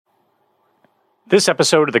This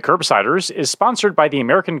episode of The Curbsiders is sponsored by the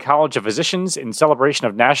American College of Physicians in celebration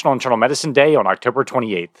of National Internal Medicine Day on October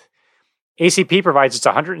 28th. ACP provides its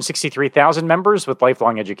 163,000 members with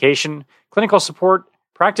lifelong education, clinical support,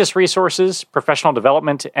 practice resources, professional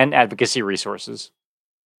development, and advocacy resources.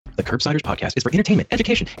 The Curbsiders podcast is for entertainment,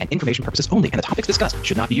 education, and information purposes only, and the topics discussed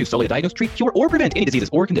should not be used solely to diagnose, treat, cure, or prevent any diseases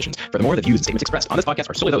or conditions. Furthermore, the views and statements expressed on this podcast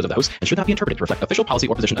are solely those of the host and should not be interpreted to reflect official policy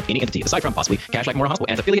or position of any entity, aside from possibly Cash Like Memorial Hospital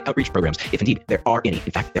and its affiliate outreach programs, if indeed there are any.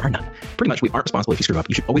 In fact, there are none. Pretty much, we aren't responsible if you screw up.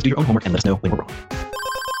 You should always do your own homework and let us know when we're wrong.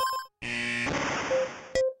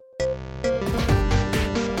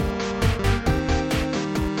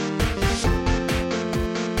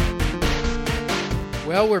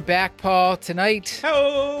 Well, we're back, Paul, tonight.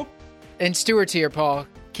 Hello! And Stuart's here, Paul.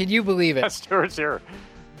 Can you believe it? Stuart's here.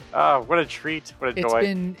 What a treat. What a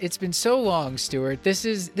joy. It's been so long, Stuart. This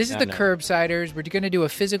is the Curbsiders. We're going to do a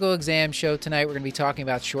physical exam show tonight. We're going to be talking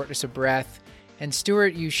about shortness of breath. And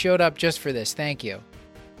Stuart, you showed up just for this. Thank you.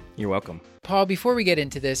 You're welcome. Paul, before we get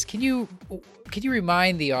into this, can you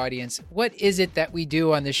remind the audience, what is it that we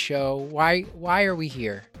do on this show? Why are we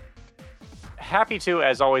here? Happy to,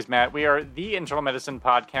 as always, Matt. We are the Internal Medicine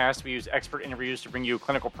podcast. We use expert interviews to bring you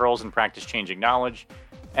clinical pearls and practice-changing knowledge.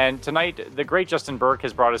 And tonight, the great Justin Burke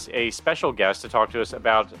has brought us a special guest to talk to us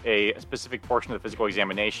about a specific portion of the physical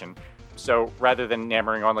examination. So rather than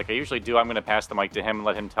yammering on like I usually do, I'm going to pass the mic to him and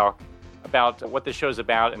let him talk about what the show's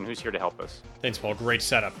about and who's here to help us. Thanks, Paul. Great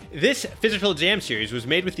setup. This physical exam series was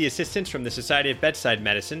made with the assistance from the Society of Bedside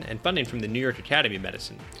Medicine and funding from the New York Academy of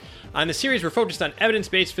Medicine. On the series, we're focused on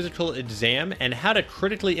evidence-based physical exam and how to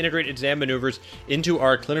critically integrate exam maneuvers into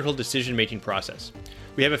our clinical decision-making process.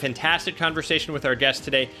 We have a fantastic conversation with our guest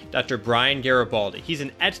today, Dr. Brian Garibaldi. He's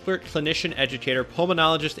an expert clinician educator,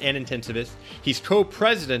 pulmonologist, and intensivist. He's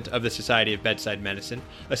co-president of the Society of Bedside Medicine,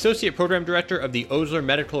 associate program director of the Osler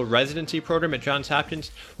Medical Residency Program at Johns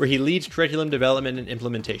Hopkins, where he leads curriculum development and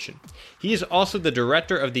implementation. He is also the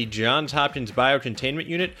director of the Johns Hopkins Biocontainment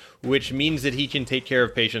Unit, which means that he can take care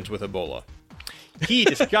of patients with Ebola. He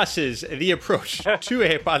discusses the approach to a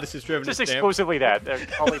hypothesis-driven exam. Just exclusively that. They're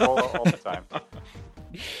calling Ebola all the time.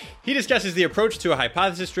 He discusses the approach to a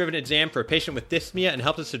hypothesis-driven exam for a patient with dyspnea and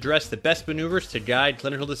helps us address the best maneuvers to guide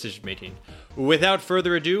clinical decision-making. Without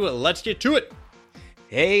further ado, let's get to it.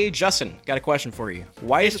 Hey, Justin, got a question for you.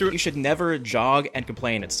 Why is it that you should never jog and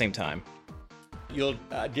complain at the same time? You'll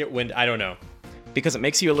get wind. I don't know. Because it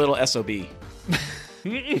makes you a little SOB.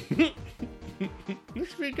 Looks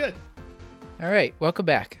pretty good. All right, welcome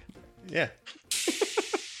back. Yeah.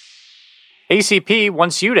 ACP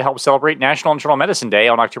wants you to help celebrate National Internal Medicine Day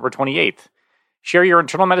on October 28th. Share your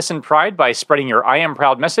internal medicine pride by spreading your I Am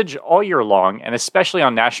Proud message all year long, and especially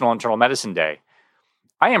on National Internal Medicine Day.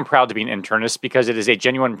 I am proud to be an internist because it is a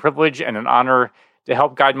genuine privilege and an honor to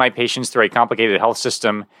help guide my patients through a complicated health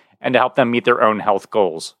system and to help them meet their own health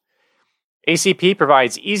goals. ACP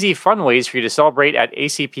provides easy, fun ways for you to celebrate at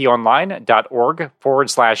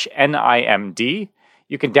acponline.org/NIMD.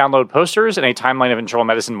 You can download posters and a timeline of internal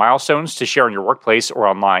medicine milestones to share in your workplace or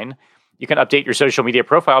online. You can update your social media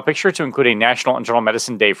profile picture to include a National Internal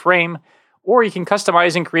Medicine Day frame, or you can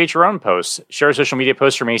customize and create your own posts, share social media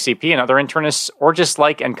posts from ACP and other internists, or just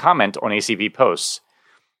like and comment on ACP posts.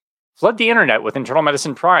 Flood the internet with internal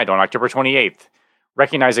medicine pride on October 28th.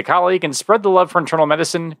 Recognize a colleague and spread the love for internal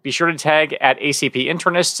medicine. Be sure to tag at ACP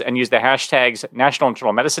internists and use the hashtags National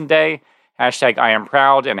Internal Medicine Day, hashtag I Am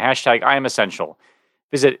Proud, and hashtag I Am Essential.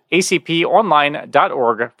 Visit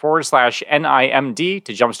acponline.org/NIMD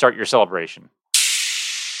to jumpstart your celebration.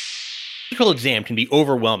 Physical exam can be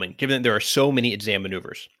overwhelming given that there are so many exam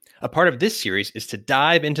maneuvers. A part of this series is to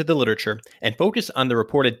dive into the literature and focus on the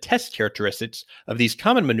reported test characteristics of these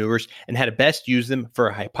common maneuvers and how to best use them for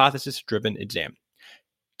a hypothesis-driven exam.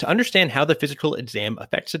 To understand how the physical exam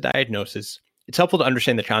affects a diagnosis, it's helpful to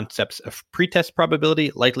understand the concepts of pretest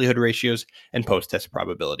probability, likelihood ratios, and post-test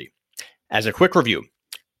probability. As a quick review,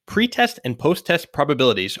 pretest and post-test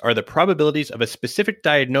probabilities are the probabilities of a specific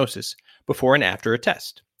diagnosis before and after a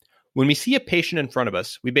test. When we see a patient in front of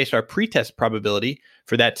us, we base our pretest probability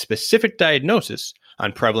for that specific diagnosis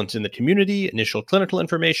on prevalence in the community, initial clinical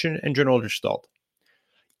information, and general gestalt.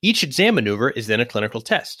 Each exam maneuver is then a clinical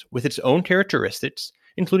test with its own characteristics,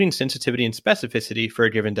 including sensitivity and specificity for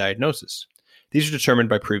a given diagnosis. These are determined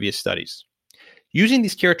by previous studies. Using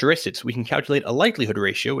these characteristics, we can calculate a likelihood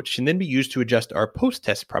ratio, which can then be used to adjust our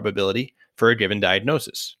post-test probability for a given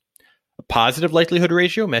diagnosis. A positive likelihood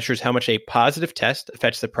ratio measures how much a positive test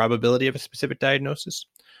affects the probability of a specific diagnosis,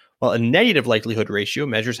 while a negative likelihood ratio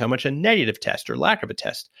measures how much a negative test or lack of a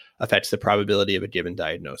test affects the probability of a given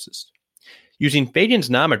diagnosis. Using Fagin's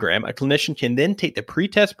nomogram, a clinician can then take the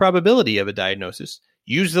pretest probability of a diagnosis,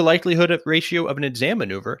 use the likelihood ratio of an exam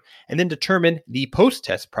maneuver, and then determine the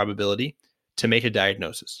post-test probability to make a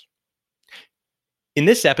diagnosis. In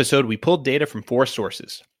this episode, we pulled data from 4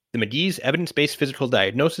 sources: the McGee's Evidence-Based Physical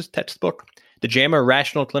Diagnosis textbook, the JAMA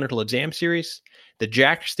Rational Clinical Exam series, the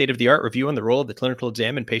Jack State-of-the-Art review on the role of the clinical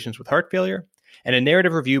exam in patients with heart failure, and a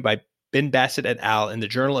narrative review by Ben Bassett et al. In the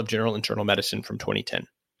Journal of General Internal Medicine from 2010.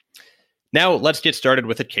 Now, let's get started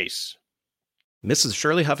with a case. Mrs.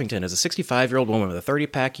 Shirley Huffington is a 65-year-old woman with a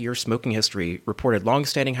 30-pack-year smoking history, reported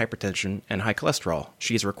long-standing hypertension and high cholesterol.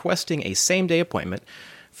 She is requesting a same-day appointment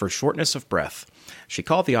for shortness of breath. She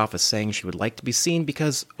called the office saying she would like to be seen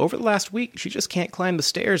because over the last week, she just can't climb the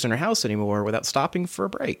stairs in her house anymore without stopping for a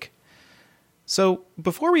break. So,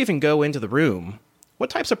 before we even go into the room, what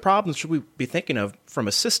types of problems should we be thinking of from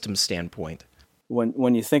a systems standpoint?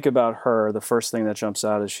 When you think about her, the first thing that jumps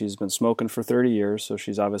out is she's been smoking for 30 years, so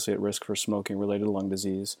she's obviously at risk for smoking-related lung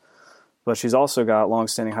disease. But she's also got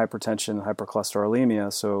long-standing hypertension and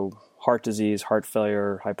hypercholesterolemia, so heart disease, heart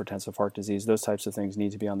failure, hypertensive heart disease, those types of things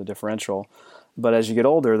need to be on the differential. But as you get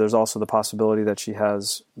older, there's also the possibility that she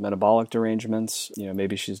has metabolic derangements.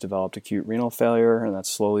 Maybe she's developed acute renal failure, and that's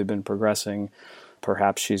slowly been progressing.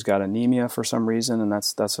 Perhaps she's got anemia for some reason, and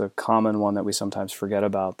that's a common one that we sometimes forget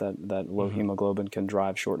about, that low hemoglobin can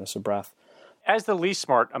drive shortness of breath. As the least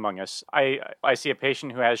smart among us, I see a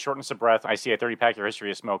patient who has shortness of breath. I see a 30-pack-year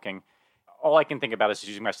history of smoking. All I can think about is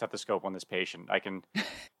using my stethoscope on this patient. I can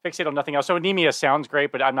fixate on nothing else. So anemia sounds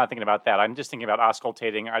great, but I'm not thinking about that. I'm just thinking about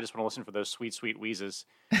auscultating. I just want to listen for those sweet, sweet wheezes.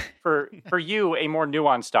 For you, a more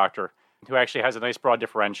nuanced doctor who actually has a nice broad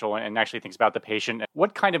differential and actually thinks about the patient,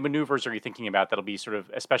 what kind of maneuvers are you thinking about that'll be sort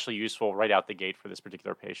of especially useful right out the gate for this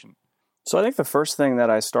particular patient? So I think the first thing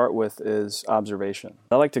that I start with is observation.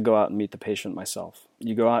 I like to go out and meet the patient myself.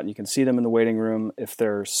 You go out and you can see them in the waiting room. If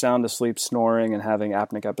they're sound asleep, snoring, and having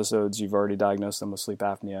apneic episodes, you've already diagnosed them with sleep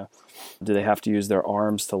apnea. Do they have to use their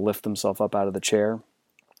arms to lift themselves up out of the chair?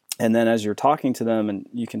 And then as you're talking to them and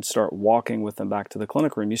you can start walking with them back to the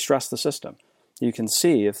clinic room, you stress the system. You can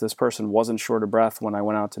see if this person wasn't short of breath when I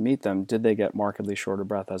went out to meet them, did they get markedly short of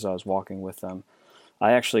breath as I was walking with them?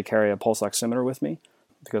 I actually carry a pulse oximeter with me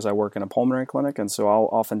because I work in a pulmonary clinic, and so I'll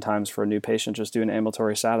oftentimes for a new patient just do an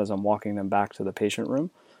ambulatory sat as I'm walking them back to the patient room.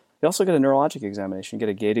 You also get a neurologic examination. You get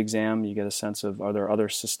a gait exam. You get a sense of are there other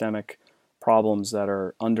systemic problems that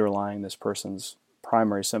are underlying this person's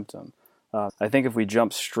primary symptom. I think if we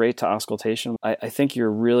jump straight to auscultation, I think you're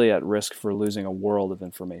really at risk for losing a world of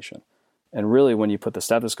information. And really, when you put the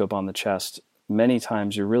stethoscope on the chest, many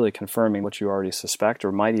times you're really confirming what you already suspect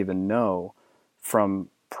or might even know from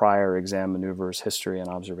prior exam maneuvers, history, and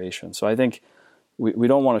observation. So I think we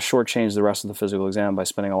don't want to shortchange the rest of the physical exam by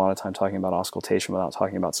spending a lot of time talking about auscultation without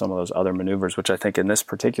talking about some of those other maneuvers, which I think in this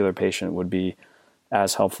particular patient would be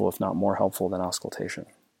as helpful, if not more helpful, than auscultation.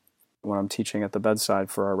 When I'm teaching at the bedside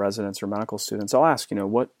for our residents or medical students, I'll ask,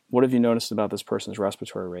 what have you noticed about this person's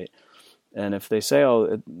respiratory rate? And if they say,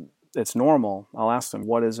 it's normal, I'll ask them,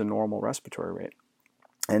 what is a normal respiratory rate?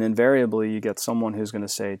 And invariably, you get someone who's going to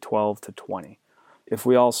say 12 to 20. If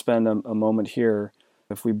we all spend a moment here,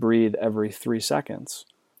 if we breathe every 3 seconds,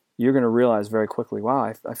 you're going to realize very quickly,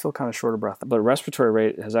 wow, I feel kind of short of breath. But respiratory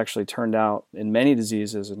rate has actually turned out in many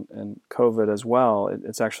diseases, and COVID as well,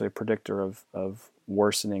 it's actually a predictor of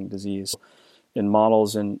worsening disease. In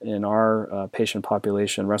models in our patient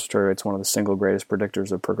population, respiratory rate is one of the single greatest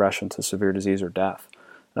predictors of progression to severe disease or death.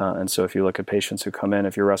 And so if you look at patients who come in,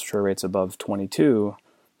 if your respiratory rate's above 22,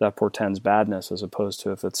 that portends badness, as opposed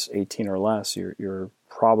to if it's 18 or less, you're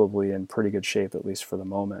probably in pretty good shape, at least for the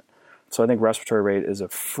moment. So I think respiratory rate is a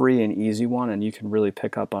free and easy one, and you can really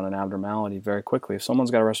pick up on an abnormality very quickly. If someone's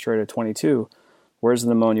got a respiratory rate of 22, where's the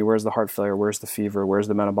pneumonia, where's the heart failure, where's the fever, where's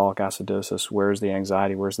the metabolic acidosis, where's the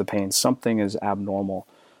anxiety, where's the pain? Something is abnormal,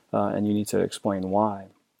 and you need to explain why.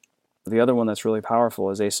 The other one that's really powerful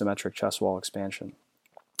is asymmetric chest wall expansion.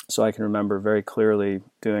 So I can remember very clearly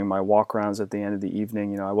doing my walk rounds at the end of the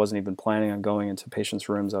evening. I wasn't even planning on going into patients'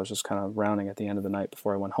 rooms. I was just kind of rounding at the end of the night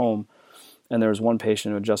before I went home. And there was one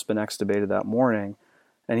patient who had just been extubated that morning,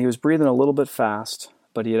 and he was breathing a little bit fast,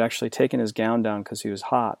 but he had actually taken his gown down because he was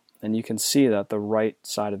hot. And you can see that the right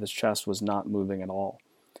side of his chest was not moving at all.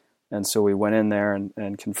 And so we went in there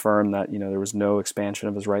and confirmed that, there was no expansion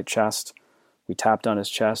of his right chest. We tapped on his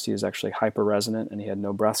chest. He was actually hyperresonant, and he had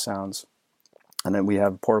no breath sounds. And then we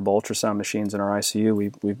have portable ultrasound machines in our ICU.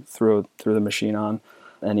 We threw the machine on,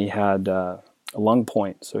 and he had a lung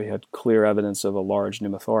point. So he had clear evidence of a large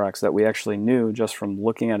pneumothorax that we actually knew just from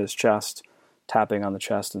looking at his chest, tapping on the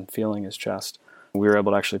chest, and feeling his chest. We were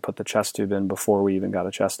able to actually put the chest tube in before we even got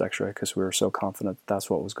a chest x-ray because we were so confident that's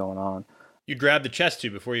what was going on. You grabbed the chest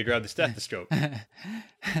tube before you grabbed the stethoscope.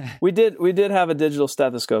 We did have a digital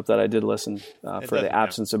stethoscope that I did listen for the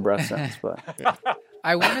absence of breath sounds. But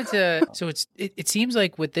I wanted to, so it seems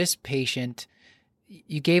like with this patient,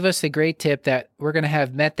 you gave us the great tip that we're going to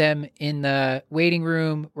have met them in the waiting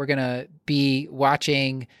room. We're going to be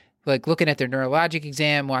watching, like looking at their neurologic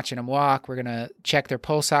exam, watching them walk. We're going to check their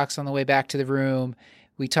pulse ox on the way back to the room.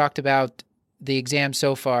 We talked about the exam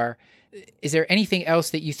so far. Is there anything else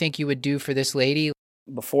that you think you would do for this lady?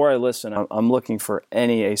 Before I listen, I'm looking for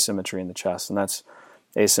any asymmetry in the chest, and that's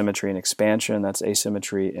asymmetry in expansion, that's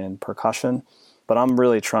asymmetry in percussion. But I'm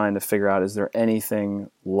really trying to figure out, is there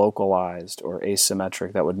anything localized or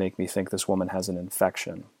asymmetric that would make me think this woman has an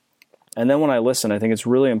infection? And then when I listen, I think it's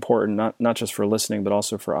really important, not just for listening, but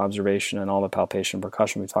also for observation and all the palpation and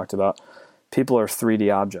percussion we talked about. People are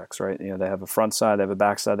 3D objects, right? They have a front side, they have a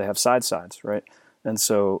back side, they have sides, right? And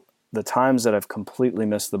so the times that I've completely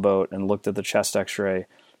missed the boat and looked at the chest x-ray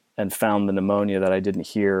and found the pneumonia that I didn't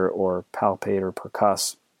hear or palpate or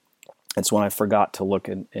percuss, it's when I forgot to look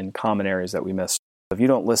in common areas that we missed. If you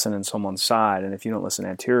don't listen in someone's side and if you don't listen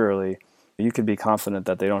anteriorly, you could be confident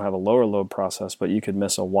that they don't have a lower lobe process, but you could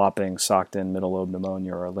miss a whopping socked-in middle lobe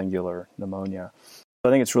pneumonia or a lingular pneumonia. I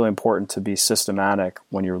think it's really important to be systematic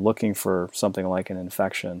when you're looking for something like an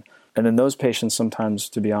infection. And in those patients, sometimes,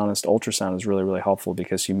 to be honest, ultrasound is really, really helpful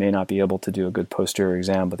because you may not be able to do a good posterior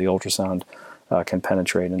exam, but the ultrasound can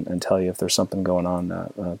penetrate and tell you if there's something going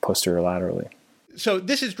on posterior laterally. So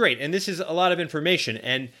this is great, and this is a lot of information.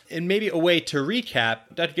 And maybe a way to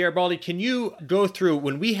recap, Dr. Garibaldi, can you go through,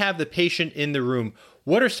 when we have the patient in the room,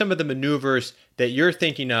 what are some of the maneuvers that you're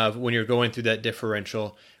thinking of when you're going through that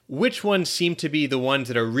differential? Which ones seem to be the ones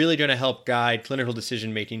that are really going to help guide clinical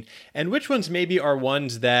decision-making, and which ones maybe are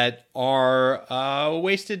ones that are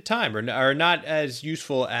wasted time or are not as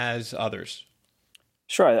useful as others?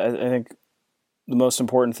 Sure. I think the most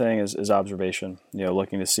important thing is observation,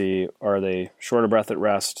 looking to see, are they short of breath at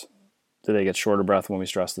rest? Do they get short of breath when we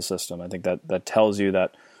stress the system? I think that tells you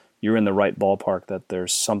that you're in the right ballpark, that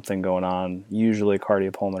there's something going on, usually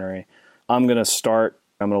cardiopulmonary. I'm going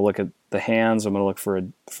to look at the hands. I'm going to look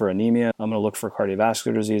for anemia. I'm going to look for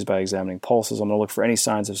cardiovascular disease by examining pulses. I'm going to look for any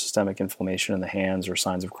signs of systemic inflammation in the hands or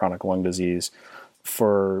signs of chronic lung disease.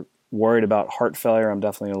 For worried about heart failure, I'm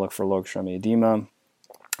definitely going to look for lower extremity edema.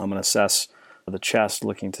 I'm going to assess the chest,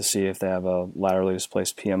 looking to see if they have a laterally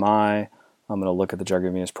displaced PMI. I'm going to look at the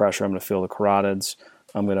jugular venous pressure. I'm going to feel the carotids.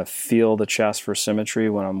 I'm going to feel the chest for symmetry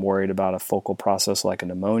when I'm worried about a focal process like a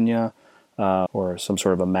pneumonia or some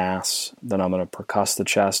sort of a mass. Then I'm going to percuss the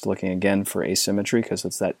chest, looking again for asymmetry, because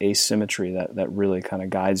it's that asymmetry that really kind of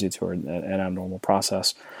guides you toward an abnormal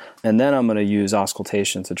process. And then I'm going to use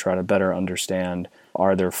auscultation to try to better understand,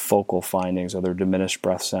 are there focal findings? Are there diminished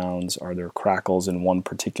breath sounds? Are there crackles in one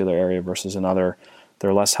particular area versus another?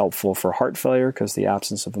 They're less helpful for heart failure because the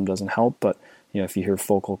absence of them doesn't help. But if you hear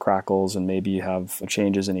focal crackles and maybe you have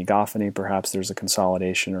changes in egophony, perhaps there's a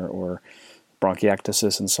consolidation or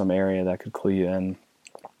bronchiectasis in some area that could clue you in.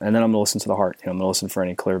 And then I'm going to listen to the heart. I'm going to listen for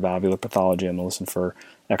any clear valvular pathology. I'm going to listen for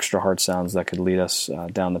extra heart sounds that could lead us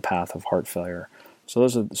down the path of heart failure. So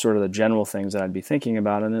those are sort of the general things that I'd be thinking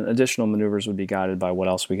about. And then additional maneuvers would be guided by what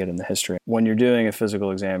else we get in the history. When you're doing a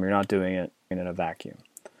physical exam, you're not doing it in a vacuum,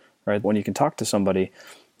 right? When you can talk to somebody,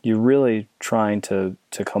 you're really trying to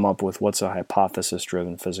come up with what's a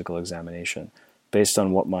hypothesis-driven physical examination based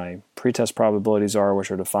on what my pretest probabilities are,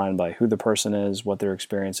 which are defined by who the person is, what they're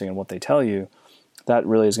experiencing, and what they tell you. That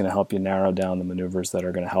really is going to help you narrow down the maneuvers that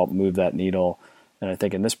are going to help move that needle. And I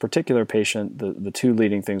think in this particular patient, the two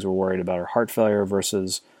leading things we're worried about are heart failure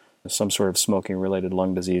versus some sort of smoking-related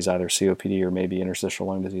lung disease, either COPD or maybe interstitial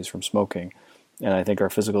lung disease from smoking. And I think our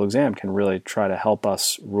physical exam can really try to help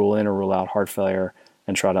us rule in or rule out heart failure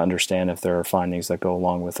and try to understand if there are findings that go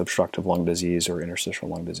along with obstructive lung disease or interstitial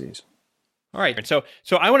lung disease. All right. So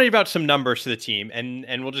I want to give out some numbers to the team,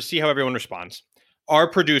 and we'll just see how everyone responds. Our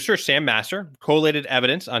producer, Sam Masser, collated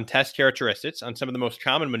evidence on test characteristics on some of the most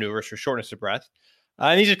common maneuvers for shortness of breath.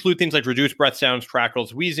 And these include things like reduced breath sounds,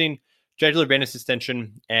 crackles, wheezing, jugular venous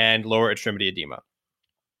distension, and lower extremity edema.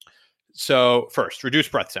 So first,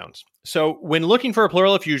 reduced breath sounds. So when looking for a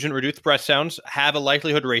pleural effusion, reduced breath sounds have a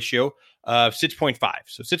likelihood ratio of 6.5.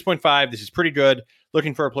 So 6.5, this is pretty good,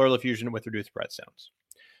 looking for a pleural effusion with reduced breath sounds.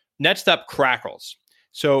 Next up, crackles.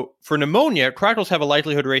 So for pneumonia, crackles have a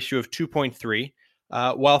likelihood ratio of 2.3,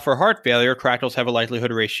 while for heart failure, crackles have a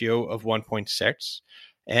likelihood ratio of 1.6.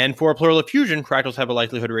 And for a pleural effusion, crackles have a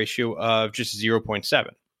likelihood ratio of just 0.7.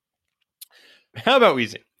 How about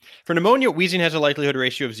wheezing? For pneumonia, wheezing has a likelihood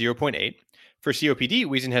ratio of 0.8. For COPD,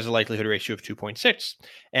 wheezing has a likelihood ratio of 2.6.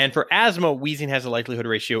 And for asthma, wheezing has a likelihood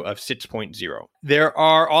ratio of 6.0. There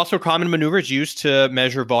are also common maneuvers used to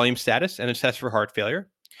measure volume status and assess for heart failure.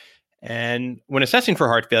 And when assessing for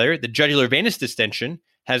heart failure, the jugular venous distension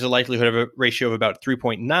has a likelihood of a ratio of about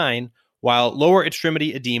 3.9, while lower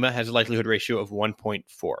extremity edema has a likelihood ratio of 1.4.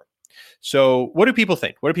 So what do people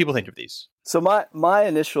think? What do people think of these? So my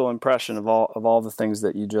initial impression of all the things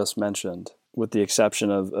that you just mentioned, with the exception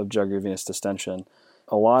of jugular venous distension,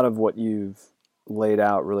 a lot of what you've laid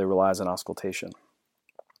out really relies on auscultation.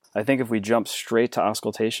 I think if we jump straight to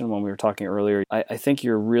auscultation when we were talking earlier, I think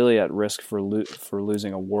you're really at risk for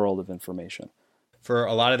losing a world of information. For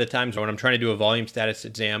a lot of the times when I'm trying to do a volume status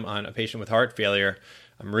exam on a patient with heart failure,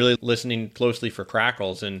 I'm really listening closely for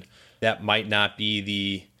crackles, and that might not be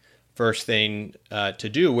the first thing to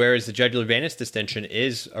do, whereas the jugular venous distension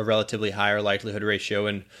is a relatively higher likelihood ratio,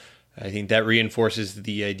 and I think that reinforces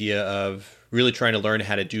the idea of really trying to learn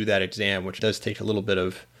how to do that exam, which does take a little bit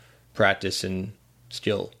of practice and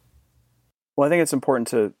skill. Well, I think it's important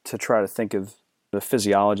to try to think of the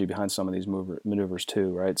physiology behind some of these maneuvers too,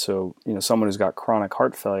 right? So, someone who's got chronic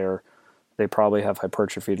heart failure, they probably have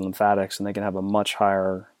hypertrophied lymphatics, and they can have a much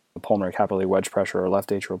higher pulmonary capillary wedge pressure or left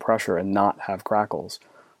atrial pressure and not have crackles.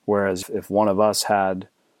 Whereas if one of us had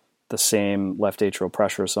the same left atrial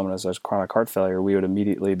pressure as someone who has chronic heart failure, we would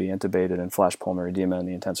immediately be intubated and flash pulmonary edema in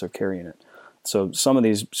the intensive care unit. So some of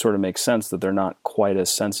these sort of make sense that they're not quite as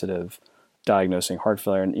sensitive diagnosing heart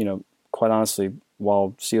failure. And, quite honestly,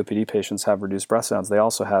 while COPD patients have reduced breath sounds, they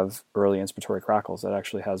also have early inspiratory crackles that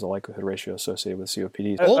actually has a likelihood ratio associated with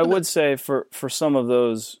COPD. I would say for some of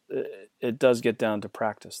those, it does get down to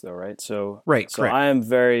practice though, right? So I am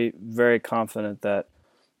very, very confident that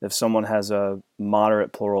if someone has a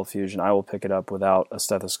moderate pleural effusion, I will pick it up without a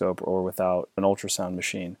stethoscope or without an ultrasound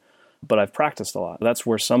machine. But I've practiced a lot. That's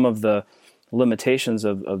where some of the limitations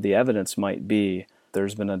of the evidence might be.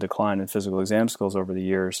 There's been a decline in physical exam skills over the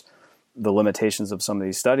years. The limitations of some of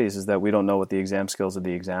these studies is that we don't know what the exam skills of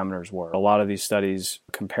the examiners were. A lot of these studies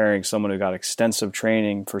comparing someone who got extensive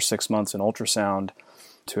training for 6 months in ultrasound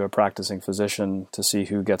to a practicing physician to see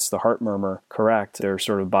who gets the heart murmur correct, they're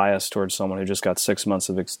sort of biased towards someone who just got 6 months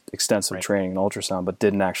of extensive training in ultrasound but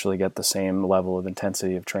didn't actually get the same level of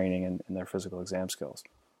intensity of training in their physical exam skills.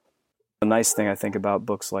 The nice thing I think about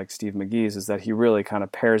books like Steve McGee's is that he really kind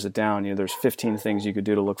of pares it down. There's 15 things you could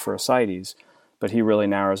do to look for ascites, but he really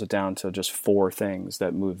narrows it down to just 4 things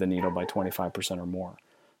that move the needle by 25% or more.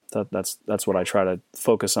 That's what I try to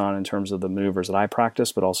focus on in terms of the maneuvers that I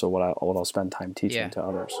practice, but also what I'll spend time teaching to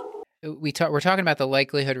others. We're talking about the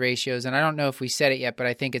likelihood ratios, and I don't know if we said it yet, but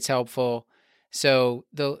I think it's helpful. So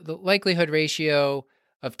the likelihood ratio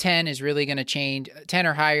of 10 is really going to change. 10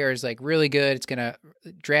 or higher is like really good. It's going to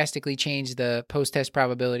drastically change the post-test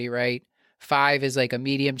probability, right? 5 is like a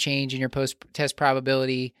medium change in your post-test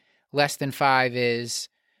probability. Less than 5 is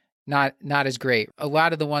not as great. A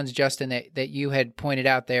lot of the ones, Justin, that you had pointed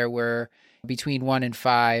out there were between 1 and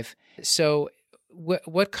 5. So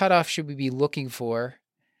what cutoff should we be looking for?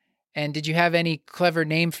 And did you have any clever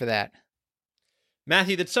name for that?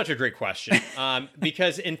 Matthew, that's such a great question.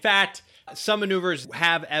 Because in fact, some maneuvers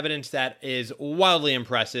have evidence that is wildly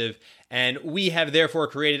impressive, and we have therefore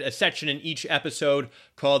created a section in each episode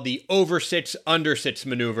called the over-sits, under-sits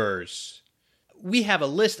maneuvers. We have a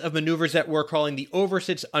list of maneuvers that we're calling the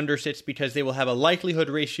over-sits, under-sits because they will have a likelihood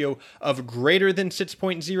ratio of greater than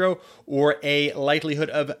 6.0 or a likelihood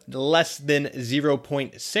of less than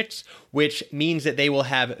 0.6, which means that they will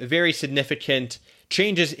have very significant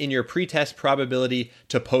changes in your pre-test probability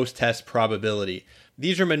to post-test probability.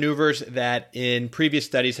 These are maneuvers that in previous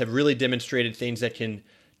studies have really demonstrated things that can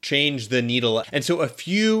change the needle. And so a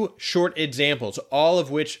few short examples, all of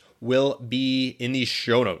which will be in these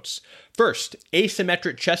show notes. First,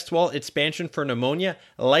 asymmetric chest wall expansion for pneumonia,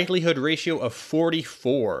 likelihood ratio of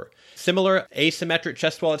 44. Similar asymmetric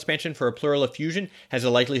chest wall expansion for a pleural effusion has a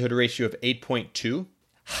likelihood ratio of 8.2.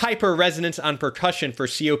 Hyperresonance on percussion for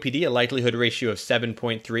COPD, a likelihood ratio of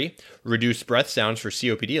 7.3. Reduced breath sounds for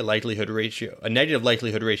COPD, a negative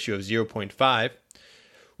likelihood ratio of 0.5.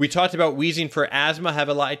 We talked about wheezing for asthma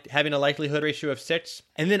having a likelihood ratio of 6.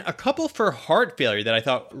 And then a couple for heart failure that I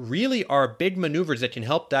thought really are big maneuvers that can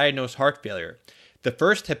help diagnose heart failure. The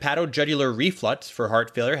first, hepatojugular reflux for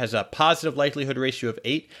heart failure, has a positive likelihood ratio of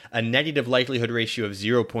 8, a negative likelihood ratio of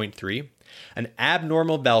 0.3. An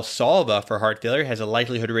abnormal Valsalva for heart failure has a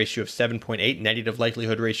likelihood ratio of 7.8, negative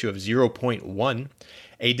likelihood ratio of 0.1.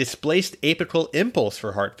 A displaced apical impulse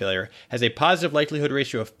for heart failure has a positive likelihood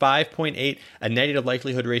ratio of 5.8, a negative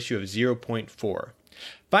likelihood ratio of 0.4.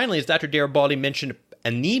 Finally, as Dr. Garibaldi mentioned,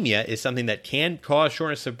 anemia is something that can cause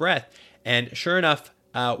shortness of breath, And sure enough,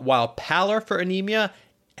 while pallor for anemia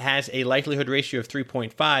has a likelihood ratio of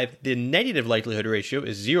 3.5, the negative likelihood ratio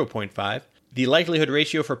is 0.5. The likelihood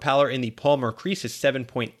ratio for pallor in the palmar crease is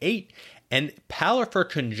 7.8, and pallor for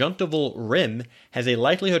conjunctival rim has a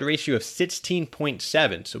likelihood ratio of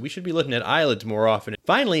 16.7, so we should be looking at eyelids more often.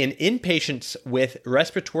 Finally, in patients with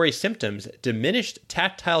respiratory symptoms, diminished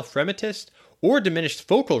tactile fremitus or diminished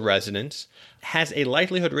focal resonance has a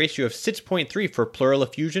likelihood ratio of 6.3 for pleural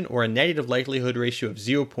effusion or a negative likelihood ratio of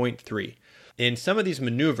 0.3. In some of these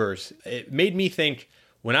maneuvers, it made me think,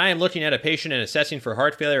 when I am looking at a patient and assessing for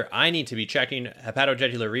heart failure, I need to be checking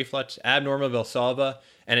hepatojugular reflux, abnormal Valsalva,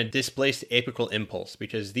 and a displaced apical impulse,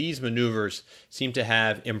 because these maneuvers seem to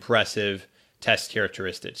have impressive test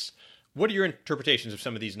characteristics. What are your interpretations of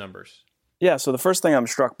some of these numbers? Yeah, so the first thing I'm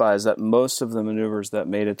struck by is that most of the maneuvers that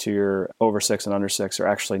made it to your over 6 and under 6 are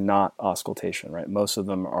actually not auscultation, right? Most of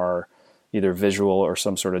them are either visual or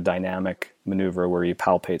some sort of dynamic maneuver where you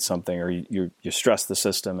palpate something or you stress the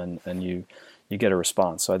system and you get a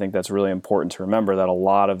response. So I think that's really important to remember, that a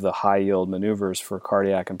lot of the high yield maneuvers for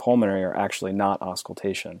cardiac and pulmonary are actually not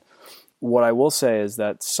auscultation. What I will say is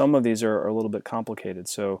that some of these are a little bit complicated.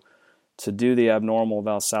 So to do the abnormal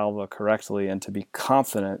Valsalva correctly and to be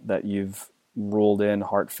confident that you've ruled in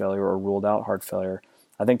heart failure or ruled out heart failure,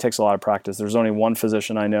 I think takes a lot of practice. There's only one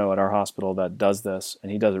physician I know at our hospital that does this,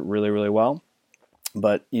 and he does it really, really well.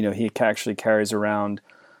 But he actually carries around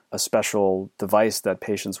a special device that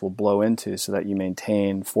patients will blow into so that you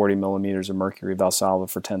maintain 40 millimeters of mercury Valsalva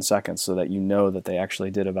for 10 seconds so that you know that they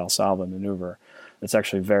actually did a Valsalva maneuver. It's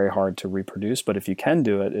actually very hard to reproduce, but if you can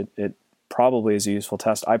do it, it probably is a useful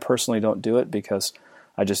test. I personally don't do it because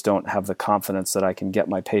I just don't have the confidence that I can get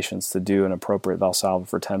my patients to do an appropriate Valsalva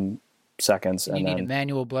for 10 seconds. You need a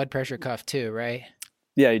manual blood pressure cuff too, right?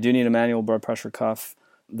 Yeah, you do need a manual blood pressure cuff.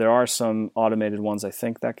 There are some automated ones I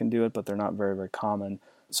think that can do it, but they're not very, very common.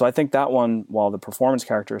 So I think that one, while the performance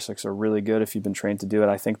characteristics are really good if you've been trained to do it,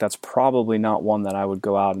 I think that's probably not one that I would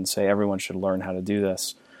go out and say everyone should learn how to do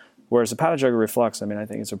this. Whereas hepatojugular reflux, I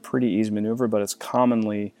think it's a pretty easy maneuver, but it's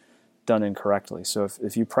commonly done incorrectly. So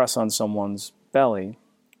if you press on someone's belly,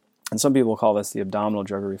 and some people call this the abdominal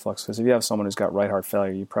jugular reflex, because if you have someone who's got right heart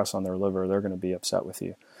failure, you press on their liver, they're going to be upset with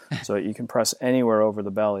you. So you can press anywhere over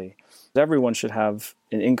the belly. Everyone should have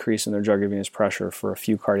an increase in their jugular venous pressure for a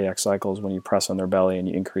few cardiac cycles when you press on their belly and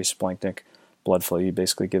you increase splanchnic blood flow. You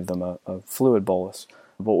basically give them a fluid bolus.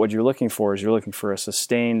 But what you're looking for is you're looking for a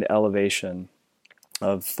sustained elevation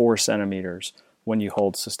of 4 centimeters when you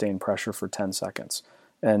hold sustained pressure for 10 seconds.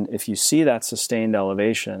 And if you see that sustained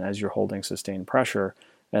elevation as you're holding sustained pressure,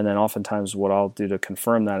 and then oftentimes what I'll do to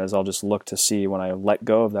confirm that is I'll just look to see when I let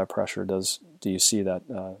go of that pressure, do you see that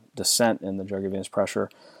descent in the jugular venous pressure?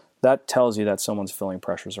 That tells you that someone's filling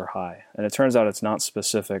pressures are high. And it turns out it's not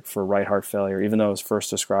specific for right heart failure. Even though it was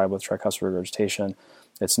first described with tricuspid regurgitation,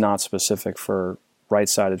 it's not specific for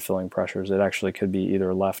right-sided filling pressures. It actually could be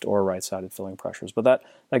either left or right-sided filling pressures. But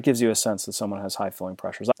that gives you a sense that someone has high filling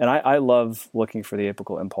pressures. And I love looking for the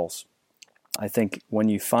apical impulse. I think when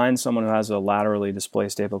you find someone who has a laterally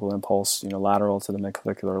displaced apical impulse, lateral to the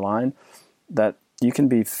midclavicular line, that you can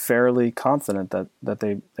be fairly confident that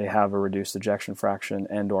they have a reduced ejection fraction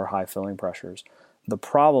and or high filling pressures. The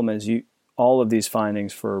problem is all of these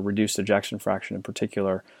findings for reduced ejection fraction in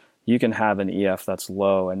particular, you can have an EF that's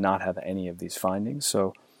low and not have any of these findings.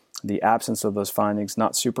 So the absence of those findings,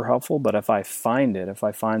 not super helpful, but if I find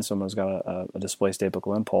someone who's got a displaced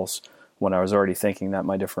apical impulse when I was already thinking that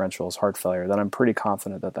my differential is heart failure, then I'm pretty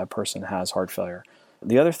confident that person has heart failure.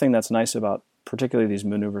 The other thing that's nice about particularly these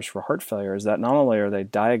maneuvers for heart failure is that not only are they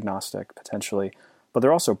diagnostic potentially, but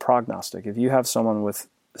they're also prognostic. If you have someone with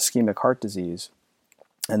ischemic heart disease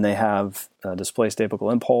and they have a displaced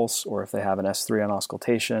apical impulse, or if they have an S3 on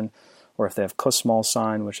auscultation, or if they have Kussmaul's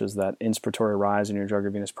sign, which is that inspiratory rise in your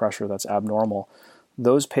jugular venous pressure that's abnormal,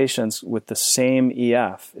 those patients with the same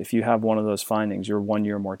EF, if you have one of those findings, your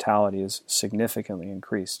 1-year mortality is significantly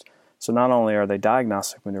increased. So not only are they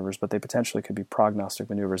diagnostic maneuvers, but they potentially could be prognostic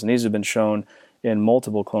maneuvers. And these have been shown in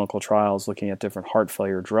multiple clinical trials looking at different heart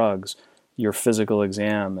failure drugs. Your physical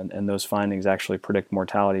exam and those findings actually predict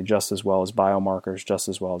mortality just as well as biomarkers, just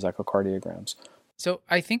as well as echocardiograms. So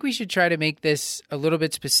I think we should try to make this a little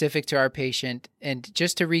bit specific to our patient. And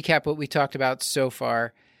just to recap what we talked about so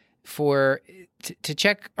far, to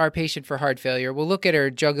check our patient for heart failure, we'll look at her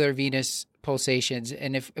jugular venous pulsations.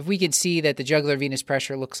 And if we can see that the jugular venous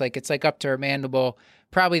pressure looks like it's like up to her mandible,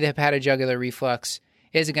 probably the hepatojugular reflux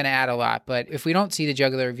isn't going to add a lot. But if we don't see the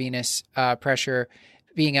jugular venous pressure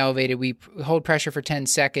being elevated, we hold pressure for 10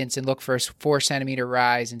 seconds and look for a 4 centimeter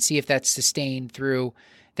rise and see if that's sustained through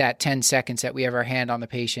that 10 seconds that we have our hand on the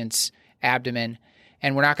patient's abdomen,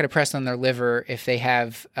 and we're not going to press on their liver if they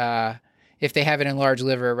have an enlarged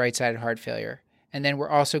liver, right-sided heart failure. And then we're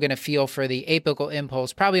also going to feel for the apical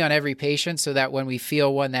impulse, probably on every patient, so that when we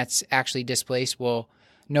feel one that's actually displaced, we'll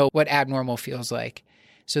know what abnormal feels like.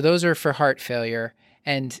 So those are for heart failure.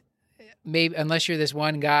 And maybe, unless you're this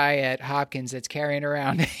one guy at Hopkins that's carrying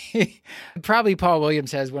around, probably Paul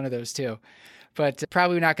Williams has one of those too, but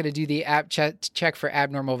probably not going to do the check for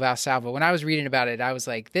abnormal Valsalva. When I was reading about it, I was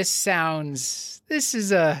like, this sounds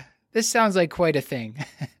like quite a thing.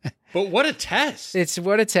 But what a test.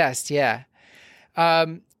 What a test. Yeah.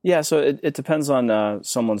 Yeah, so it depends on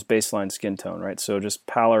someone's baseline skin tone, right? So just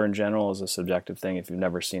pallor in general is a subjective thing. If you've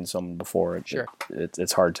never seen someone before,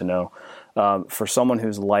 it's hard to know. For someone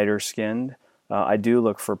who's lighter skinned, I do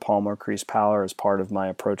look for palmar crease pallor as part of my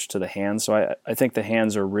approach to the hands. So I think the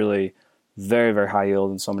hands are really very, very high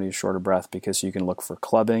yield in somebody who's short of breath, because you can look for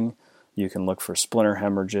clubbing, you can look for splinter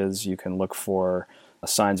hemorrhages, you can look for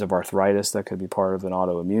signs of arthritis that could be part of an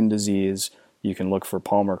autoimmune disease. You can look for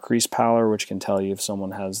palmar crease pallor, which can tell you if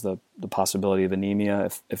someone has the possibility of anemia.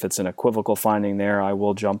 If it's an equivocal finding there, I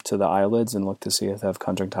will jump to the eyelids and look to see if they have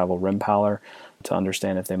conjunctival rim pallor to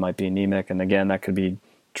understand if they might be anemic. And again, that could be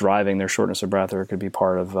driving their shortness of breath, or it could be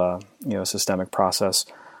part of a systemic process.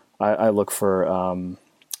 I look for an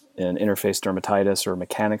interface dermatitis or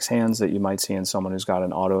mechanics hands that you might see in someone who's got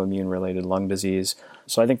an autoimmune-related lung disease.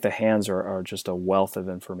 So I think the hands are just a wealth of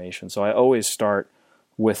information. So I always start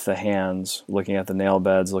with the hands, looking at the nail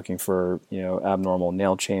beds, looking for abnormal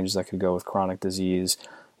nail change that could go with chronic disease.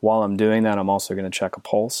 While I'm doing that, I'm also going to check a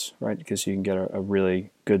pulse, right? Because you can get a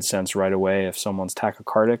really good sense right away. If someone's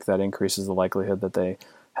tachycardic, that increases the likelihood that they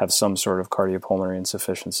have some sort of cardiopulmonary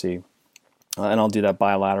insufficiency. And I'll do that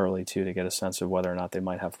bilaterally too, to get a sense of whether or not they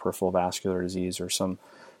might have peripheral vascular disease or some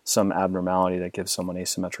abnormality that gives someone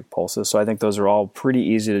asymmetric pulses. So I think those are all pretty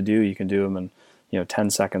easy to do. You can do them in 10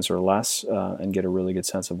 seconds or less, and get a really good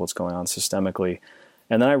sense of what's going on systemically.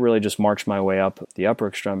 And then I really just march my way up the upper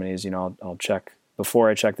extremities. I'll check, before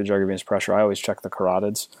I check the jugular venous pressure, I always check the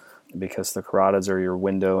carotids, because the carotids are your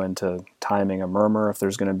window into timing a murmur. If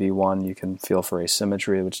there's going to be one, you can feel for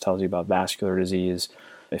asymmetry, which tells you about vascular disease.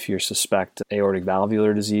 If you suspect aortic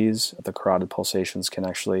valvular disease, the carotid pulsations can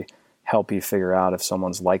actually help you figure out if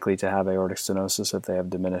someone's likely to have aortic stenosis, if they have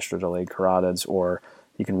diminished or delayed carotids, or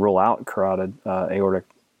you can rule out carotid aortic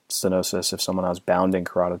stenosis if someone has bounding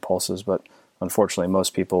carotid pulses. But unfortunately,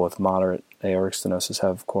 most people with moderate aortic stenosis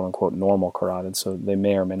have quote-unquote normal carotids, so they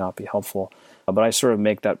may or may not be helpful. But I sort of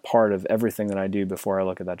make that part of everything that I do before I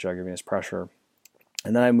look at that jugular venous pressure.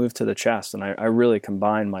 And then I move to the chest, and I really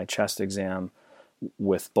combine my chest exam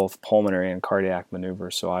with both pulmonary and cardiac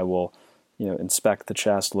maneuvers. So I will inspect the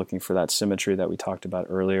chest, looking for that symmetry that we talked about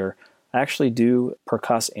earlier. I actually do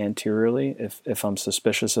percuss anteriorly if I'm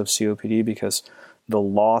suspicious of COPD, because the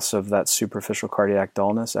loss of that superficial cardiac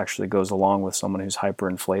dullness actually goes along with someone who's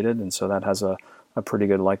hyperinflated, and so that has a pretty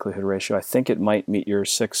good likelihood ratio. I think it might meet your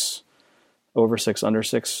 6 over 6 under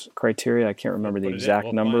 6 criteria. I can't remember the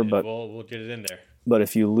exact number, but we'll get it in there. But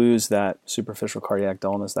if you lose that superficial cardiac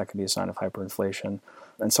dullness, that could be a sign of hyperinflation.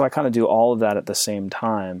 And so I kind of do all of that at the same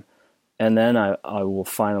time, and then I will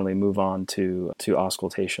finally move on to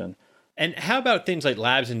auscultation. And how about things like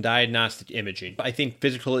labs and diagnostic imaging? I think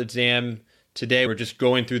physical exam today, we're just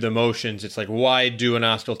going through the motions. It's like, why do an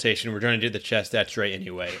auscultation? We're trying to do the chest x-ray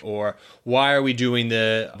anyway. Or why are we doing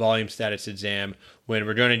the volume status exam when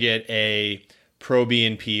we're going to get a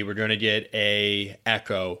pro-BNP, we're going to get a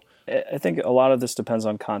echo? I think a lot of this depends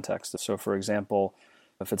on context. So for example,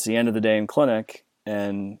 if it's the end of the day in clinic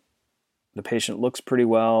and the patient looks pretty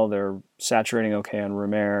well, they're saturating okay on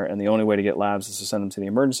room air, and the only way to get labs is to send them to the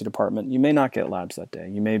emergency department, you may not get labs that day.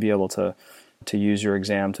 You may be able to use your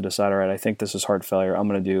exam to decide, all right, I think this is heart failure. I'm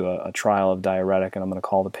going to do a trial of diuretic, and I'm going to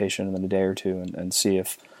call the patient in a day or two and see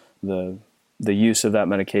if the use of that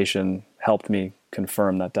medication helped me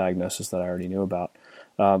confirm that diagnosis that I already knew about.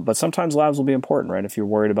 But sometimes labs will be important, right? If you're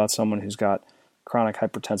worried about someone who's got chronic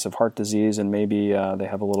hypertensive heart disease and maybe they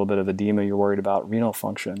have a little bit of edema, you're worried about renal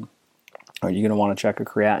function. Are you going to want to check a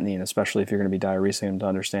creatinine, especially if you're going to be diuresing them to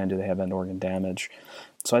understand, do they have end organ damage?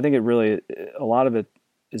 So I think a lot of it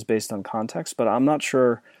is based on context, but I'm not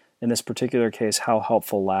sure in this particular case how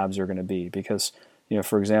helpful labs are going to be, because,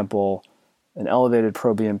 for example, an elevated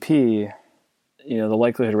pro-BNP, the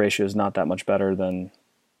likelihood ratio is not that much better than,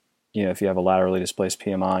 if you have a laterally displaced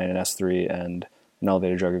PMI and an S3 and an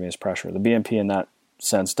elevated jugular venous pressure. The BNP in that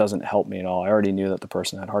sense doesn't help me at all. I already knew that the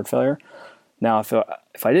person had heart failure. Now, if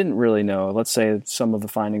I didn't really know, let's say some of the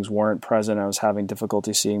findings weren't present, I was having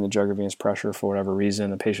difficulty seeing the jugular venous pressure for whatever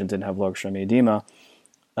reason, the patient didn't have lower extremity edema,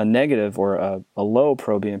 a negative or a low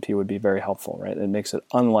pro-BNP would be very helpful, right? It makes it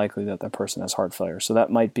unlikely that that person has heart failure. So that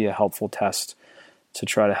might be a helpful test to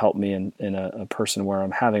try to help me in a person where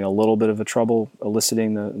I'm having a little bit of a trouble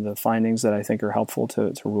eliciting the findings that I think are helpful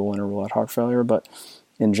to rule in or rule out heart failure. But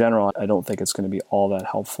in general, I don't think it's going to be all that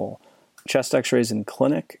helpful. Chest x-rays in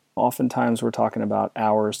clinic, oftentimes we're talking about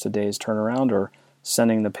hours to days turnaround or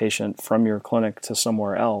sending the patient from your clinic to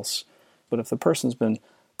somewhere else. But if the person's been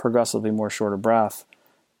progressively more short of breath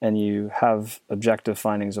and you have objective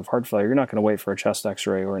findings of heart failure, you're not going to wait for a chest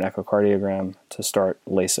x-ray or an echocardiogram to start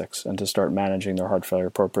Lasix and to start managing their heart failure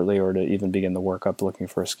appropriately or to even begin the workup looking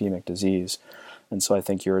for ischemic disease. And so I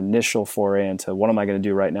think your initial foray into what am I going to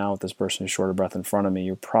do right now with this person who's short of breath in front of me,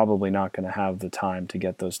 you're probably not going to have the time to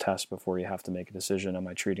get those tests before you have to make a decision. Am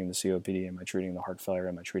I treating the COPD? Am I treating the heart failure?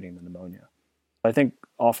 Am I treating the pneumonia? I think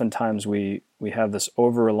oftentimes we have this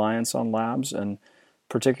over-reliance on labs, and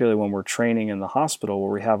particularly when we're training in the hospital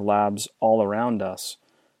where we have labs all around us,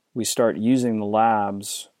 we start using the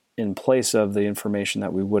labs in place of the information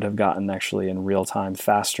that we would have gotten actually in real time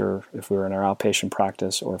faster if we were in our outpatient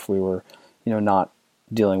practice or if we were, not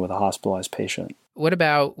dealing with a hospitalized patient. What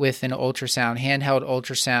about with an ultrasound, handheld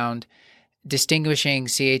ultrasound, distinguishing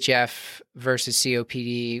CHF versus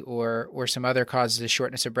COPD or some other causes of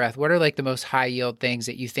shortness of breath? What are like the most high yield things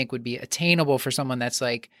that you think would be attainable for someone that's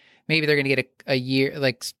like, maybe they're going to get a year,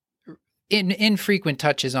 like infrequent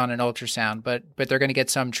touches on an ultrasound, but they're going to get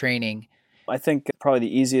some training? I think probably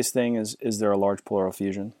the easiest thing is there a large pleural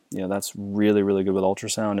effusion? That's really, really good with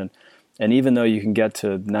ultrasound. And even though you can get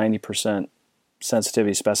to 90%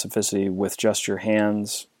 sensitivity specificity with just your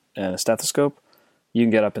hands and a stethoscope, you can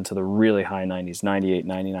get up into the really high 90s, 98,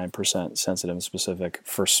 99% sensitive and specific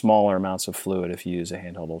for smaller amounts of fluid if you use a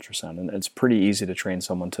handheld ultrasound. And it's pretty easy to train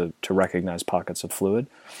someone to recognize pockets of fluid.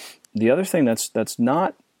 The other thing that's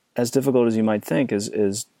not as difficult as you might think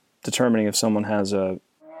is determining if someone has a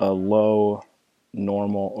low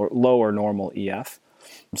or normal EF.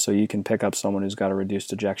 So you can pick up someone who's got a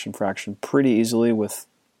reduced ejection fraction pretty easily with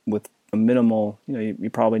a minimal, you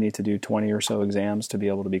probably need to do 20 or so exams to be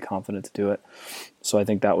able to be confident to do it. So I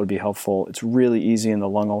think that would be helpful. It's really easy in the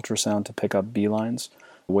lung ultrasound to pick up B lines,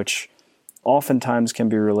 which oftentimes can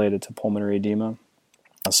be related to pulmonary edema.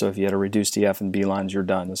 So if you had a reduced EF and B lines, you're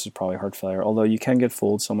done. This is probably heart failure. Although you can get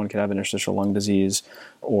fooled. Someone could have interstitial lung disease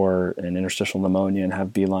or an interstitial pneumonia and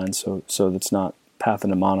have B lines. So that's not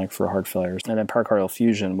pathognomonic for heart failure. And then pericardial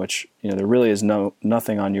effusion, which there really is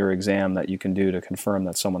nothing on your exam that you can do to confirm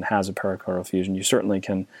that someone has a pericardial effusion. You certainly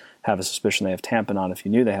can have a suspicion they have tamponade if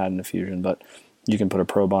you knew they had an effusion, but you can put a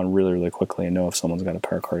probe on really, really quickly and know if someone's got a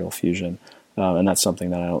pericardial effusion. And that's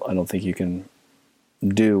something that I don't think you can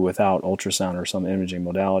do without ultrasound or some imaging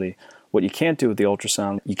modality. What you can't do with the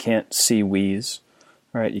ultrasound, you can't see wheeze,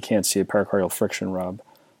 right? You can't see a pericardial friction rub.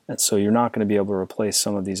 And so you're not going to be able to replace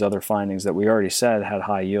some of these other findings that we already said had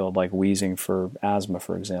high yield, like wheezing for asthma,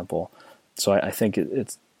 for example. So I think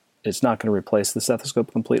it's not going to replace the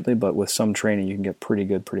stethoscope completely, but with some training, you can get pretty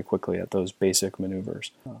good pretty quickly at those basic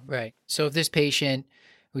maneuvers. Right. So if this patient,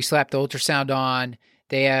 we slap the ultrasound on,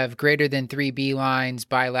 they have greater than 3 B lines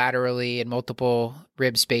bilaterally in multiple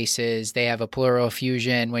rib spaces. They have a pleural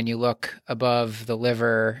effusion when you look above the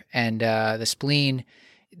liver and the spleen.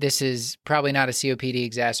 This is probably not a COPD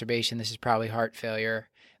exacerbation. This is probably heart failure.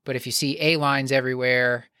 But if you see A lines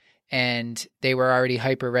everywhere and they were already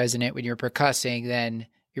hyperresonant when you're percussing, then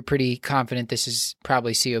you're pretty confident this is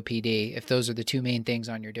probably COPD, if those are the two main things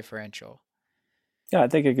on your differential. Yeah, I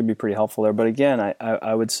think it could be pretty helpful there. But again,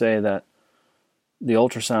 I would say that the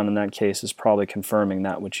ultrasound in that case is probably confirming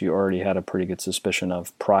that which you already had a pretty good suspicion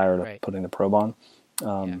of prior to putting the probe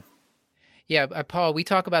on. Paul, we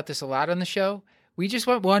talk about this a lot on the show. We just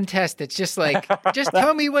want one test that's just like, just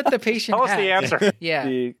tell me what the patient has. Tell us the answer. Yeah.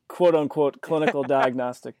 The quote-unquote clinical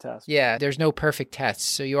diagnostic test. Yeah, there's no perfect tests.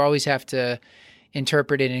 So you always have to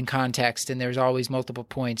interpret it in context, and there's always multiple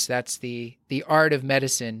points. That's the art of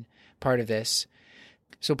medicine part of this.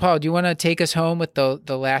 So, Paul, do you want to take us home with the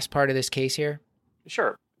last part of this case here?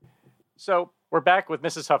 Sure. So we're back with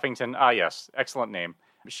Mrs. Huffington. Ah, yes. Excellent name.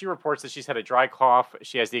 She reports that she's had a dry cough.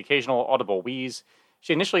 She has the occasional audible wheeze.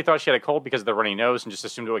 She initially thought she had a cold because of the runny nose and just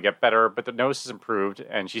assumed it would get better, but the nose has improved,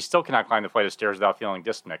 and she still cannot climb the flight of stairs without feeling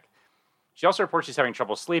dyspneic. She also reports she's having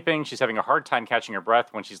trouble sleeping. She's having a hard time catching her breath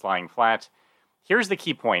when she's lying flat. Here's the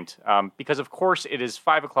key point, because of course it is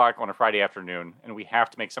 5 o'clock on a Friday afternoon, and we have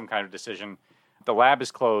to make some kind of decision. The lab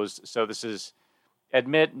is closed, so this is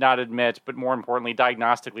admit, not admit, but more importantly,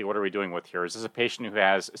 diagnostically, what are we doing with here? Is this a patient who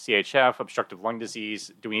has CHF, obstructive lung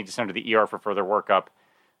disease? Do we need to send her to the ER for further workup?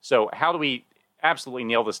 So how do we absolutely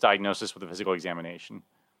nail this diagnosis with a physical examination?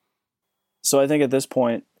 So I think at this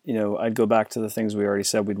point, I'd go back to the things we already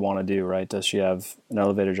said we'd want to do, right? Does she have an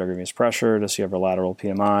elevated jugular venous pressure? Does she have a lateral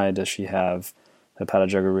PMI? Does she have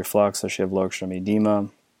hepatojugular reflux? Does she have lower extremity edema?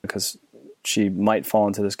 Because she might fall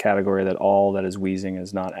into this category that all that is wheezing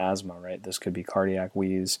is not asthma, right? This could be cardiac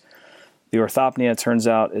wheeze. The orthopnea, it turns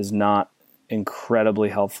out, is not incredibly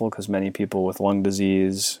helpful because many people with lung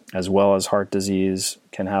disease as well as heart disease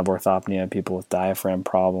can have orthopnea, people with diaphragm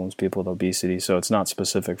problems, people with obesity. So it's not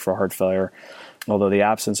specific for heart failure, although the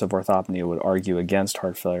absence of orthopnea would argue against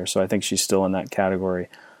heart failure. So I think she's still in that category.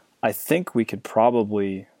 I think we could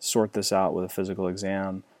probably sort this out with a physical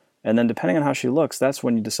exam. And then depending on how she looks, that's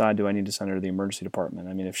when you decide, do I need to send her to the emergency department?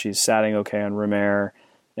 I mean, if she's satting okay on room air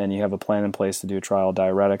and you have a plan in place to do trial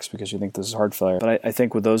diuretics because you think this is heart failure. But I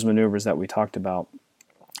think with those maneuvers that we talked about,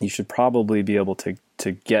 you should probably be able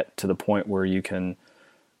to get to the point where you can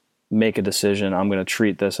make a decision. I'm going to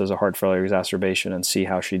treat this as a heart failure exacerbation and see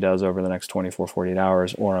how she does over the next 24, 48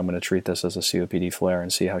 hours, or I'm going to treat this as a COPD flare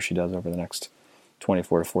and see how she does over the next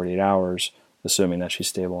 24 to 48 hours, assuming that she's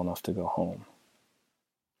stable enough to go home.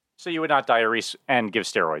 So you would not diurese and give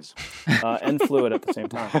steroids. And fluid at the same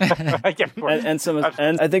time.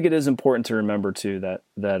 And I think it is important to remember, too,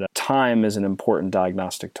 that time is an important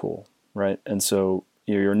diagnostic tool, right? And so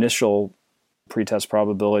your initial pretest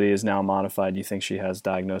probability is now modified. You think she has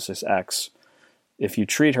diagnosis X. If you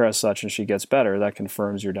treat her as such and she gets better, that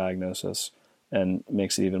confirms your diagnosis and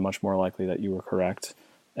makes it even much more likely that you were correct.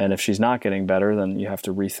 And if she's not getting better, then you have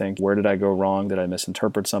to rethink, where did I go wrong? Did I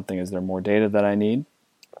misinterpret something? Is there more data that I need?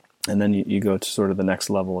 And then you go to sort of the next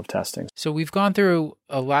level of testing. So we've gone through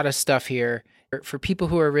a lot of stuff here. For people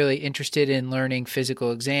who are really interested in learning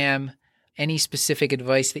physical exam, any specific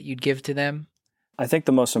advice that you'd give to them? I think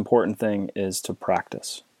the most important thing is to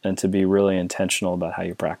practice and to be really intentional about how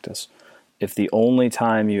you practice. If the only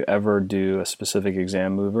time you ever do a specific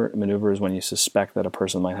exam maneuver is when you suspect that a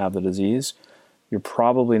person might have the disease, you're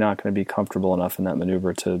probably not going to be comfortable enough in that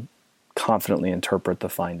maneuver to confidently interpret the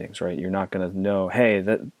findings, right? You're not going to know, hey,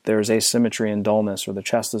 that there's asymmetry and dullness, or the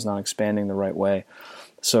chest is not expanding the right way.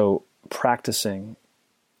 So practicing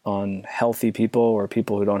on healthy people or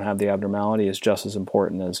people who don't have the abnormality is just as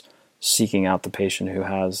important as seeking out the patient who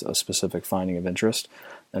has a specific finding of interest.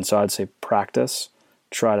 And so I'd say practice,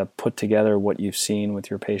 try to put together what you've seen with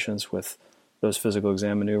your patients with those physical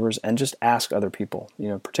exam maneuvers, and just ask other people,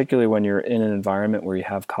 particularly when you're in an environment where you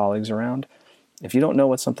have colleagues around. If you don't know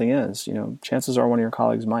what something is, chances are one of your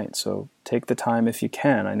colleagues might. So take the time if you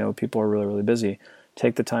can. I know people are really, really busy.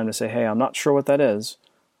 Take the time to say, hey, I'm not sure what that is,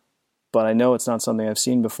 but I know it's not something I've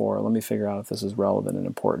seen before. Let me figure out if this is relevant and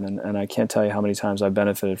important. And I can't tell you how many times I've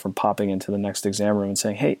benefited from popping into the next exam room and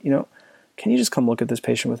saying, hey, can you just come look at this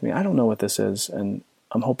patient with me? I don't know what this is, and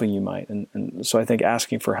I'm hoping you might. And so I think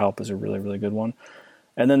asking for help is a really, really good one.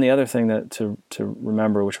 And then the other thing that to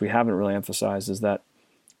remember, which we haven't really emphasized, is that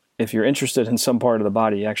if you're interested in some part of the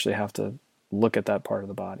body, you actually have to look at that part of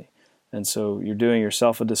the body. And so you're doing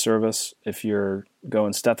yourself a disservice if you're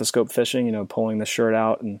going stethoscope fishing, pulling the shirt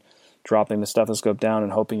out and dropping the stethoscope down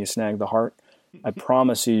and hoping you snag the heart. I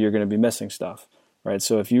promise you're going to be missing stuff, right?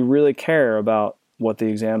 So if you really care about what the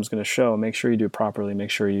exam is going to show, make sure you do it properly.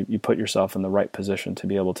 Make sure you put yourself in the right position to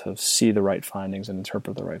be able to see the right findings and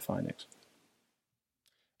interpret the right findings.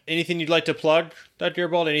 Anything you'd like to plug, Dr.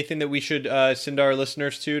 Gearbald? Anything that we should send our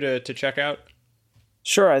listeners to check out?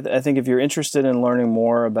 Sure. I think if you're interested in learning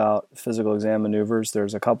more about physical exam maneuvers,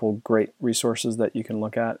 there's a couple great resources that you can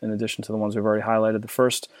look at in addition to the ones we've already highlighted. The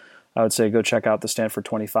first, I would say go check out the Stanford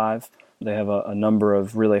 25. They have a number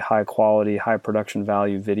of really high quality, high production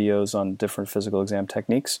value videos on different physical exam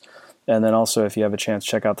techniques. And then also, if you have a chance,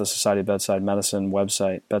 check out the Society of Bedside Medicine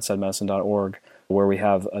website, bedsidemedicine.org, where we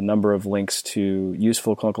have a number of links to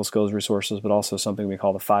useful clinical skills resources, but also something we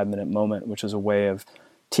call the 5-minute moment, which is a way of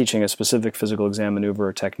teaching a specific physical exam maneuver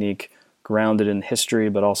or technique grounded in history,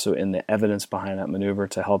 but also in the evidence behind that maneuver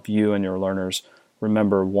to help you and your learners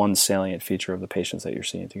remember one salient feature of the patients that you're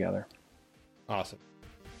seeing together. Awesome.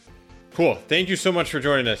 Cool. Thank you so much for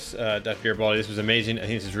joining us, Dr. Gearbald. This was amazing. I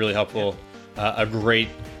think this is really helpful. A great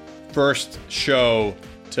first show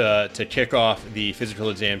to kick off the physical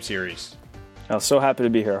exam series. I was so happy to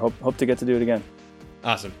be here. Hope to get to do it again.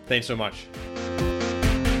 Awesome. Thanks so much.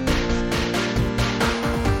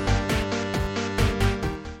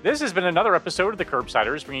 This has been another episode of The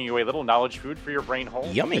Curbsiders, bringing you a little knowledge food for your brain hole.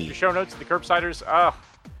 Yummy. Get your show notes at The Curbsiders.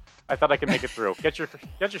 I thought I could make it through. Get your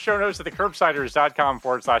show notes at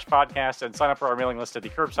thecurbsiders.com/podcast and sign up for our mailing list at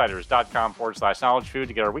thecurbsiders.com/knowledge food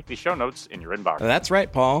to get our weekly show notes in your inbox. That's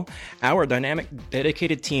right, Paul. Our dynamic,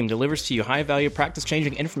 dedicated team delivers to you high-value,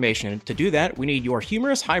 practice-changing information. To do that, we need your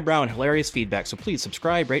humorous, highbrow, and hilarious feedback. So please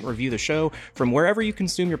subscribe, rate, and review the show from wherever you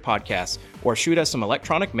consume your podcasts, or shoot us some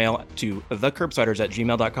electronic mail to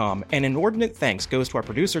thecurbsiders@gmail.com. And inordinate thanks goes to our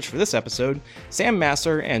producers for this episode, Sam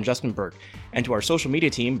Masser and Justin Burke, and to our social media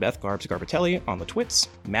team, Beth Garbs Garbatelli on the Twits,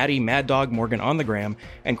 Maddie Mad Dog Morgan on the Gram,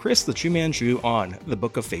 and Chris the Chu Man Chu on the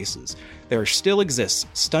Book of Faces. There still exists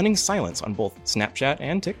stunning silence on both Snapchat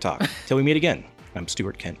and TikTok. Till we meet again, I'm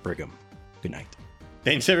Stuart Kent Brigham. Good night.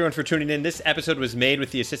 Thanks everyone for tuning in. This episode was made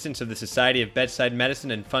with the assistance of the Society of Bedside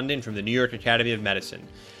Medicine and funding from the New York Academy of Medicine.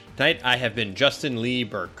 Tonight I have been Justin Lee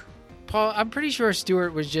Burke. Paul, I'm pretty sure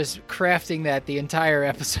Stuart was just crafting that the entire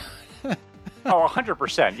episode. Oh,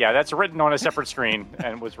 100%. Yeah, that's written on a separate screen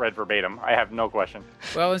and was read verbatim. I have no question.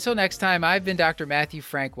 Well, until next time, I've been Dr. Matthew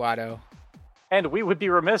Frank Watto. And we would be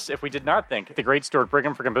remiss if we did not thank the great Stuart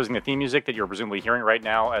Brigham for composing the theme music that you're presumably hearing right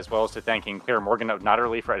now, as well as to thanking Claire Morgan of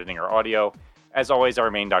Notterly for editing our audio. As always, I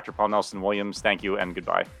remain Dr. Paul Nelson Williams. Thank you and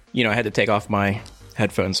goodbye. You know, I had to take off my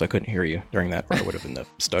headphones so I couldn't hear you during that, or I would have been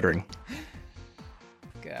stuttering.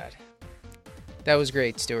 God. That was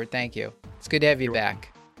great, Stuart. Thank you. It's good to have you back.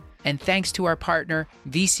 And thanks to our partner,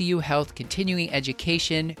 VCU Health Continuing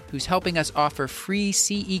Education, who's helping us offer free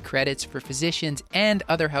CE credits for physicians and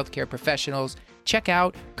other healthcare professionals. Check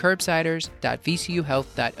out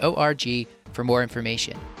curbsiders.vcuhealth.org for more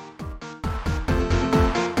information.